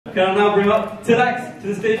Okay, I'll now bring up Telaks to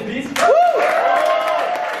the stage, please.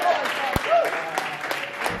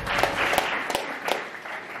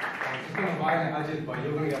 But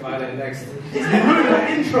you're gonna get violent next. It's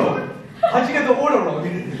the intro. How'd you get the order wrong?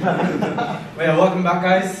 Well, yeah, welcome back,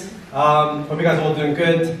 guys. Hope you guys are all doing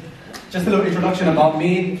good. Just a little introduction about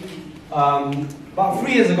me. About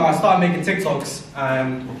 3 years ago, I started making TikToks,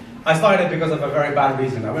 and I started it because of a very bad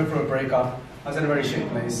reason. I went through a breakup. I was in a very shit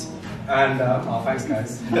place, and oh, thanks,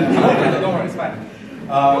 guys. Don't worry, it's fine.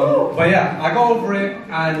 But yeah, I got over it,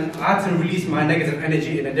 and I had to release my negative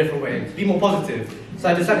energy in a different way, be more positive. So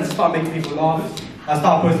I decided to start making people laugh. I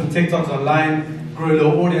started posting TikToks online, grew a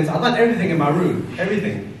little audience. I've done everything in my room,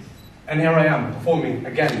 everything. And here I am, performing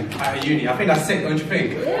again at a uni. I think that's sick, don't you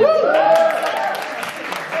think? But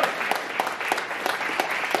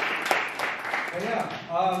yeah,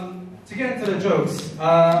 to get into the jokes,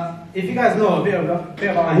 if you guys know a bit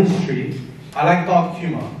about my history, I like dark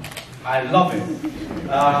humor. I love it.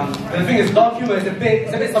 The thing is, dark humor is a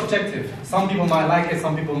bit subjective. Some people might like it,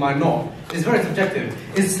 some people might not. It's very subjective.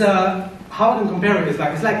 It's how I can compare it is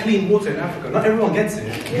like it's like clean water in Africa. Not everyone gets it.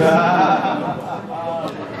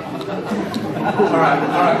 Alright.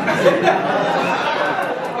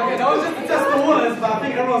 Okay, that was just to test the waters, but I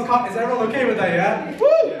think is everyone okay with that, yeah? Woo!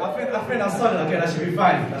 I think that's solid. Okay, that should be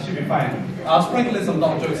fine. That should be fine. I'll sprinkle in some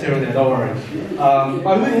dark jokes here and there, don't worry.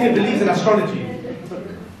 But who here believes in astrology?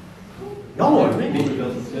 No one, really?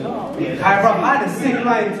 I had a sick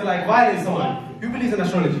line to like violate someone. Who believes in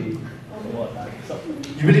astrology?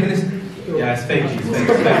 You believe in this? Yeah, it's fake. It's fake.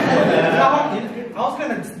 I was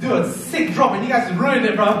gonna do a sick drop and you guys ruined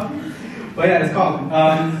it, bro. But yeah, it's calm.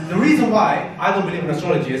 The reason why I don't believe in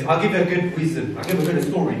astrology is, I'll give you a good reason. I'll give you a good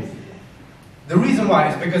story. The reason why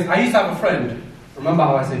is because I used to have a friend. Remember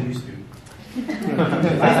how I said used to? I used to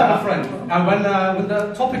have a friend, and when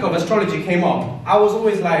the topic of astrology came up, I was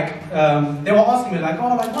always like, they were asking me like,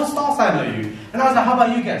 oh, like what star sign are you? And I was like, how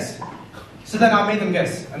about you guess? So then I made them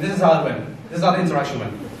guess, and this is how it went. This is how the interaction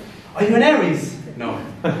went. Are you an Aries? No.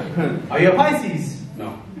 Are you a Pisces?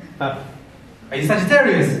 No. Are you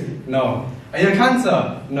Sagittarius? No. Are you a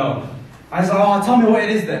Cancer? No. I was like, oh, tell me what it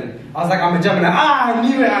is then. I was like, I'm a Gemini. Ah, I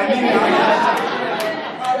knew it.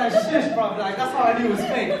 Shush, bro. Like, that's how I knew it was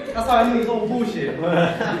fake. That's how I knew it was all bullshit.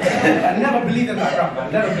 I never believed in that crap, man. I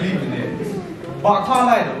never believed in it. But I can't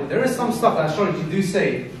lie though. There is some stuff that astrology do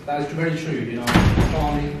say that is very true, you know.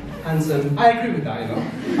 Charming, handsome. I agree with that, you know.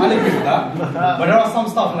 I agree with that. But there are some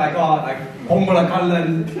stuff like, Hombola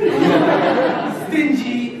Kallan,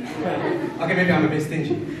 stingy. Okay, maybe I'm a bit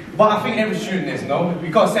stingy. But I think every student is, you know. We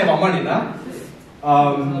gotta save our money now.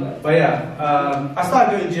 But yeah, I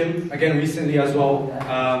started going gym again recently as well,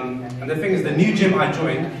 and the thing is, the new gym I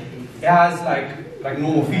joined, it has like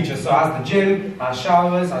normal features. So it has the gym, has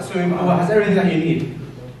showers, has swimming pool, has everything that you need.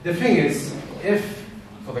 The thing is,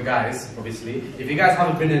 for the guys, obviously, if you guys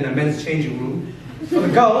haven't been in a men's changing room, for the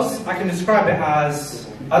girls, I can describe it as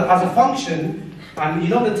a function. And you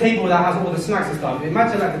know the table that has all the snacks and stuff.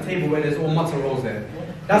 Imagine like the table where there's all mutton rolls there.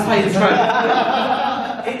 That's how you describe it.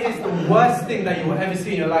 It is the worst thing that you will ever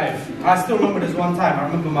see in your life. I still remember this one time. I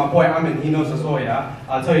remember my boy Amin, he knows as well, yeah?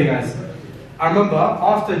 I'll tell you guys. I remember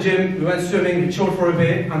after gym, we went swimming, we chilled for a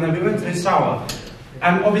bit, and then we went to the shower.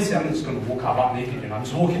 And obviously I'm just gonna walk out butt naked, you know? I'm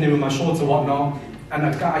just walking in with my shorts and whatnot. And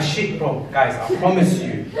I shit, bro, guys, I promise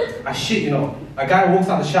you. I shit, you know. A guy walks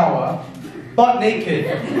out the shower, butt naked,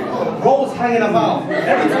 rolls hanging about,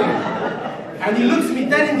 everything. And he looks me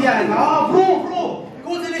dead in the eye and like, bro,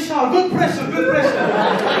 go to the shower, good pressure.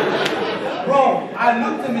 Bro, I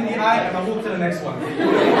looked him in the eye and I walked to the next one. I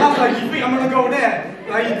was like, you think I'm gonna go there?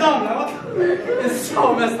 Like, you dumb, like, what? It's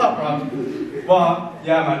so messed up, bro. But,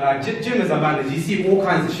 yeah, man, like, gym is a manage. You see all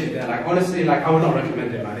kinds of shit there. Like, honestly, like, I would not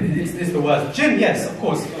recommend it, man. It's the worst. Gym, yes, of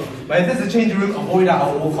course. But if there's a changing room, avoid that at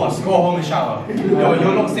all costs. Go home and shower.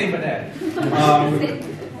 You're not safer there.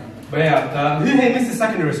 But yeah, who here misses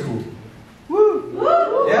secondary school?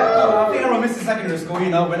 Woo! Yeah, I think everyone misses secondary school, you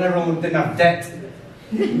know, when everyone didn't have debt,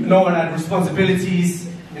 no one had responsibilities,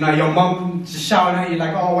 you know, your mum just shouting at you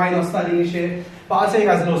like, oh, why not studying and shit? But I'll tell you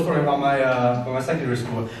guys a little story about my secondary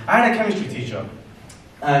school. I had a chemistry teacher,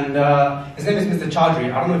 and his name is Mr.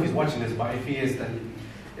 Chaudhry. I don't know if he's watching this, but if he is, then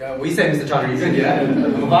we say Mr. Chaudhry, good, yeah?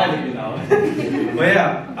 I'm violent you now. But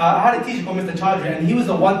yeah, I had a teacher called Mr. Chaudhry, and he was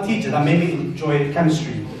the one teacher that made me enjoy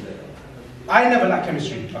chemistry. I never liked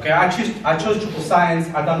chemistry, okay? I chose triple science,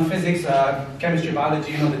 I've done physics, chemistry,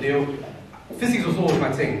 biology, you know the deal. Physics was always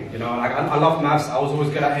my thing, you know, like I love maths, I was always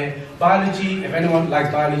good at it. Biology, if anyone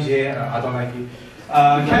likes biology, I don't like it.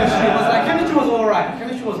 Chemistry was alright,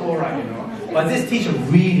 you know. But this teacher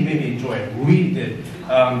really made me enjoy it, really did.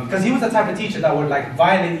 Because he was the type of teacher that would like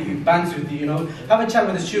violate you, banter with you, you know, have a chat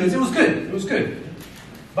with the students. It was good. It was good.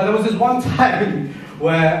 But there was this one time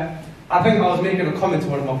where I think I was making a comment to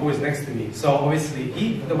one of my boys next to me. So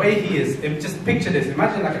obviously, the way he is, just picture this.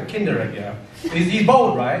 Imagine like a Kinder egg, yeah. He's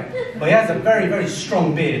bald, right? But he has a very, very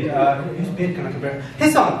strong beard. Whose beard can I compare?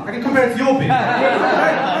 His son. I can compare it to your beard.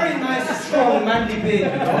 Very nice, strong, manly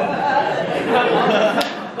beard, you know.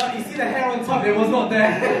 But you see the hair on top, it was not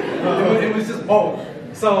there. It was just bald.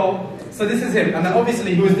 So this is him. And then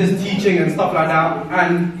obviously he was just teaching and stuff like that.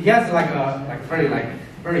 And he has like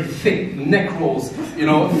very thick neck rolls, you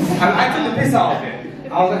know. And I took the piss out of it.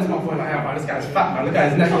 I was like to my boy, like, yeah, this guy's fat, man. Look at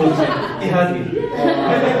his neck rolls. He heard me.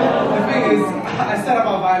 The thing is, I said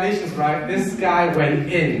about violations, right? This guy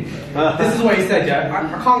went in. This is what he said, yeah.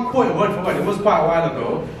 I can't quote it word for word. It was quite a while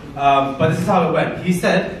ago. But this is how it went. He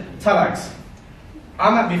said, Telaks, I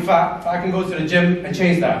might be fat, but I can go to the gym and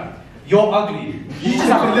change that. You're ugly. You just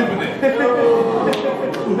have to live with it.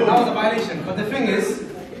 That was a violation. But the thing is,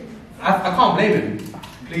 I can't blame him.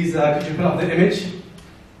 Please, could you pull up the image?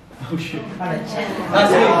 Oh shit. That's me.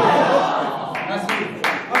 That's me.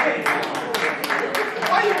 Okay.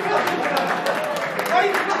 Why are you clapping? Why are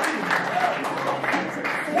you clapping?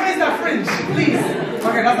 What is that fringe? Please.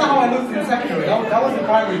 Okay, that's not how I looked in secondary. That wasn't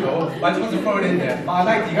primary though, but I just want to throw it in there. But I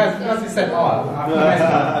liked it. You guys said, oh, nice.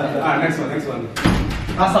 Alright, next one.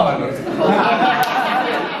 That's how I looked.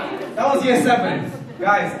 That was year 7.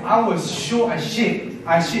 Guys, I was short as shit.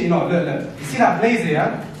 You know, look. You see that blazer,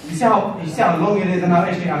 yeah? You see how long it is, and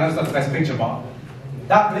actually, I know it's not the best picture, but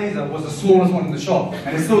that blazer was the smallest one in the shop,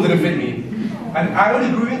 and it still didn't fit me. And I only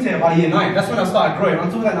grew into it by year 9. That's when I started growing.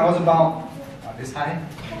 Until then, I was about this high.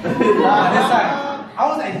 This high. I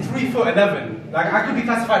was like 3'11". Like I could be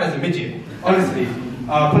classified as a midget, honestly.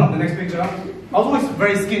 Pull up the next picture. I was always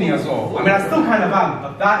very skinny as well. I mean, I still kind of am,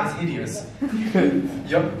 but that is hideous.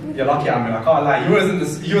 You're lucky, I mean, I can't lie. You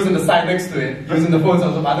was in the side next to it. You was in the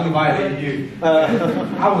photos, so I didn't violate you.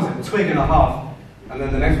 I was a twig and a half. And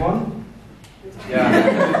then the next one? Yeah.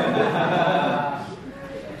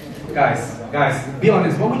 Guys, be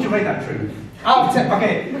honest, what would you rate that trim? Out of 10,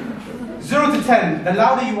 okay. 0 to 10, the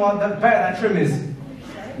louder you are, the better that trim is.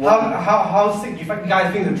 How sick do you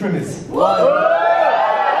guys think the trim is?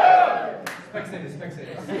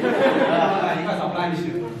 Spectators. You guys are blind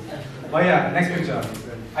shit. But yeah, next picture.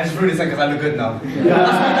 I just really said because I look good now.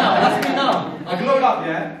 That's me now. I glowed up,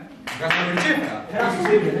 yeah? You guys want to gym?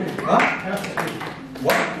 Huh?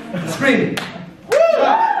 What? Spring.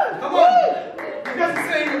 Come on. You guys are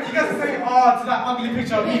saying, oh, to that ugly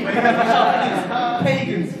picture of me, but you guys are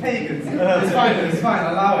pagans. It's fine.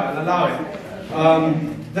 I'll allow it.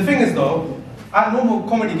 The thing is though, at normal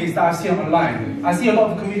comedy gigs that I've seen online, I see a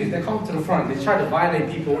lot of comedians, they come to the front, they try to violate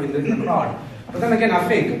people in the crowd. But then again, I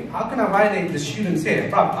think, how can I violate the students here?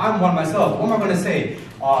 Bruv, I'm one myself. What am I going to say?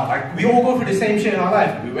 Like, we all go through the same shit in our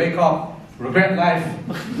life. We wake up, regret life,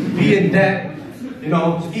 be in debt, you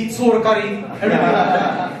know, eat sora curry, everything like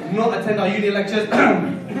that. Not attend our uni lectures.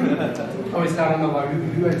 Obviously, I don't know about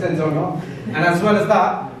who attends or not. And as well as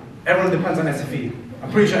that, everyone depends on SFE. I'm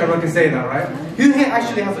pretty sure everyone can say that, right? Who here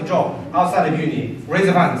actually has a job outside of uni? Raise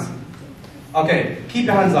your hands. Okay, keep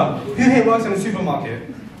your hands up. Who here works in a supermarket?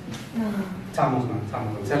 Tamils, man,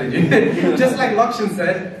 I'm telling you. Just like Lakshan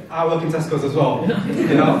said, I work in Tesco's as well.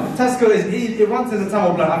 You know, Tesco it runs in the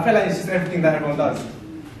Tamil blood. I feel like it's just everything that everyone does.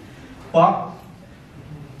 But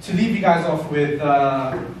to leave you guys off with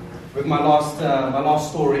my last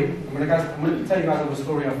story, I'm gonna tell you guys a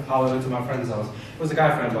story of how I went to my friend's house. It was a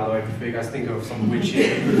guy friend, by the way, before you guys think of some weird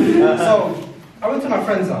shit. So I went to my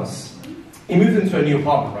friend's house. He moved into a new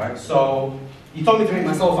apartment, right? So he told me to make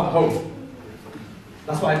myself at home.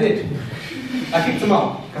 That's what I did. I kicked him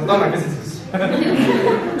out, because I don't like visitors.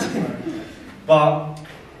 But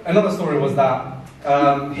another story was that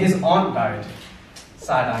his aunt died.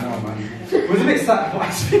 Sad, I know, man. It was a bit sad. Why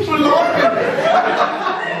is people laughing?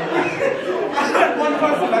 I heard one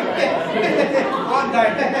person like, aunt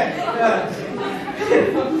died.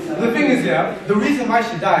 The thing is, yeah, the reason why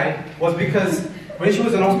she died was because when she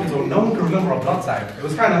was in hospital, no one could remember her blood type. It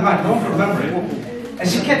was kind of mad, no one could remember it. And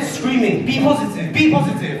she kept screaming, be positive, be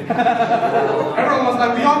positive. Everyone was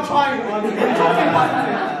like, we are trying, man. We're trying to be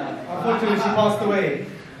positive. Unfortunately, she passed away.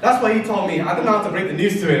 That's what he told me. I didn't know how to break the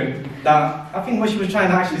news to him. That I think what she was trying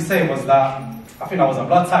to actually say was that I think I was a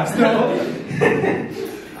blood type still.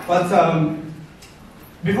 But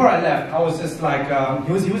before I left, I was just like,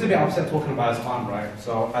 he was a bit upset talking about his aunt, right?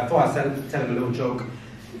 So I thought I'd tell him a little joke.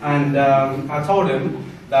 And I told him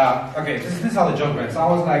that, okay, this is how the joke went. So I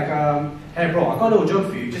was like, hey bro, I got a little joke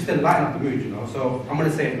for you, just to lighten up the mood, you know, so I'm going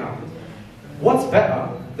to say it now. What's better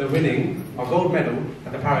than winning a gold medal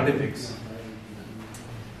at the Paralympics.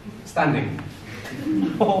 Standing.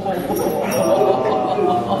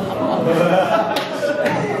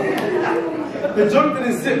 The joke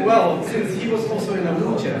didn't sit well since he was also in a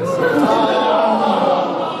wheelchair. So.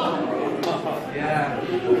 Yeah.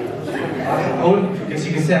 As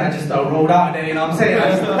you can say, I just rolled out there, you know what I'm saying? I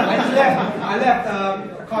left, I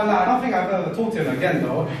can't lie, I don't think I've ever talked to him again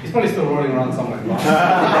though. He's probably still rolling around somewhere.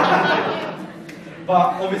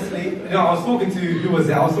 But obviously, you know, I was talking to, who was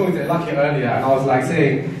it? I was talking to Lucky earlier and I was like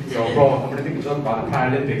saying, yo bro, I'm gonna make a joke about the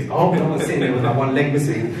Paralympics. I hope you don't want to sit there with like one leg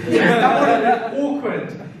missing. That would have been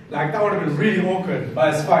awkward. Like, that would have been really awkward,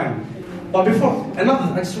 but it's fine. But before, I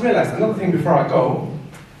just realized another thing before I go.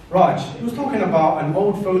 Raj, he was talking about an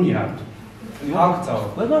old phone you had.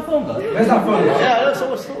 Alcatel. Where's my phone, guys? Where's that phone? Yeah, that's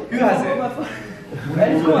what's Who has it? my phone. Do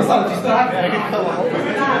you still have it?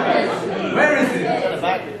 Where is it? At the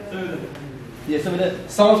back. Yeah, some of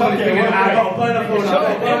it. Someone's trying to figure it out. I got a burner phone. I got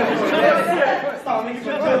a burner phone. Start making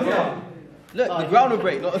some jokes. Look, the ground will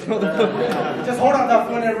break, not the phone. Just hold out that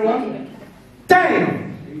phone, everyone.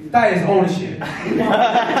 Damn! That is old shit.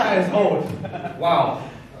 That is old. Wow.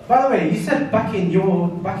 By the way, you said back in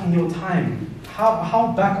your time.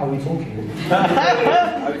 How back are we talking?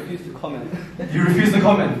 I refuse to comment. You refuse to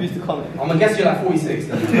comment? I refuse to comment. I'm gonna guess you're like 46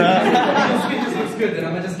 then. Your skin just looks good then,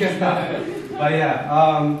 I'm gonna just guess that. But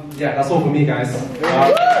yeah, that's all for me guys.